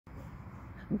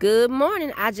Good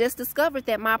morning. I just discovered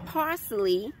that my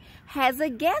parsley has a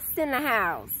guest in the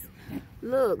house.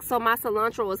 Look, so my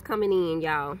cilantro is coming in,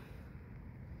 y'all.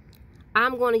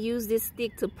 I'm going to use this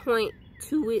stick to point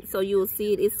to it so you'll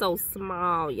see it. It's so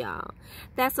small, y'all.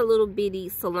 That's a little bitty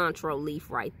cilantro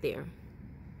leaf right there.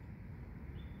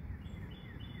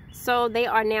 So they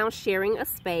are now sharing a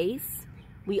space.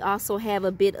 We also have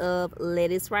a bit of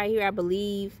lettuce right here. I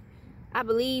believe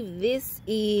this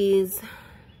is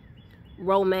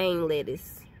romaine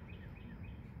lettuce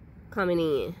coming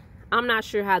in. I'm not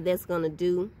sure how that's gonna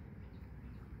do,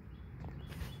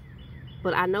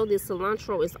 but I know this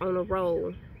cilantro is on a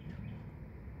roll.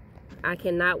 I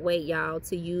cannot wait, y'all,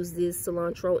 to use this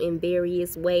cilantro in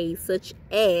various ways, such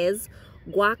as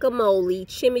guacamole,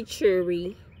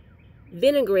 chimichurri,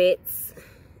 vinaigrettes.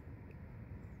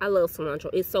 I love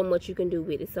cilantro. It's so much you can do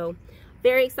with it. So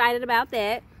very excited about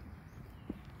that.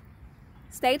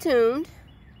 Stay tuned.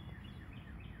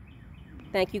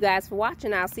 Thank you guys for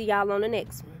watching. I'll see y'all on the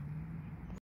next one.